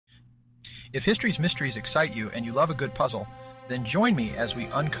If history's mysteries excite you and you love a good puzzle, then join me as we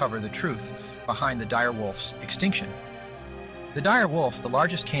uncover the truth behind the dire wolf's extinction. The dire wolf, the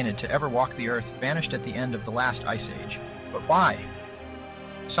largest canid to ever walk the earth, vanished at the end of the last ice age. But why?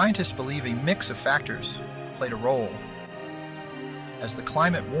 Scientists believe a mix of factors played a role. As the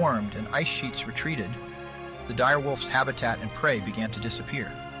climate warmed and ice sheets retreated, the dire wolf's habitat and prey began to disappear.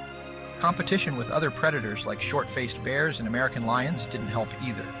 Competition with other predators like short-faced bears and American lions didn't help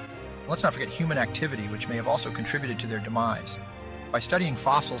either. Let's not forget human activity, which may have also contributed to their demise. By studying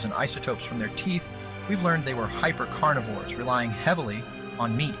fossils and isotopes from their teeth, we've learned they were hyper-carnivores, relying heavily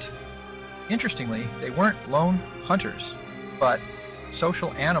on meat. Interestingly, they weren't lone hunters, but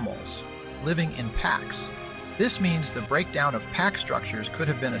social animals living in packs. This means the breakdown of pack structures could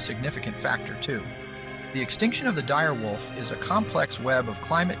have been a significant factor too. The extinction of the dire wolf is a complex web of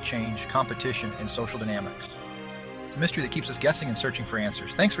climate change, competition, and social dynamics. It's a mystery that keeps us guessing and searching for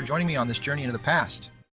answers. Thanks for joining me on this journey into the past.